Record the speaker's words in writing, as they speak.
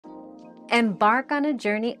Embark on a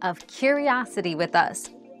journey of curiosity with us.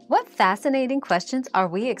 What fascinating questions are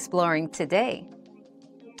we exploring today?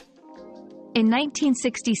 In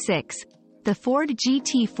 1966, the Ford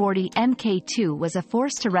GT40 Mk II was a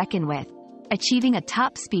force to reckon with, achieving a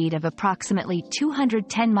top speed of approximately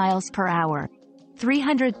 210 miles per hour,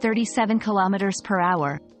 337 kilometers per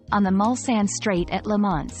hour, on the Mulsanne Straight at Le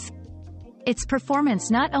Mans. Its performance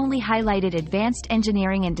not only highlighted advanced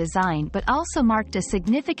engineering and design but also marked a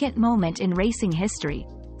significant moment in racing history,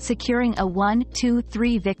 securing a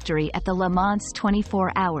 1-2-3 victory at the Le Mans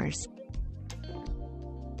 24 Hours.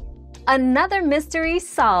 Another mystery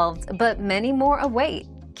solved, but many more await.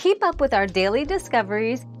 Keep up with our daily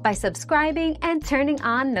discoveries by subscribing and turning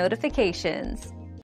on notifications.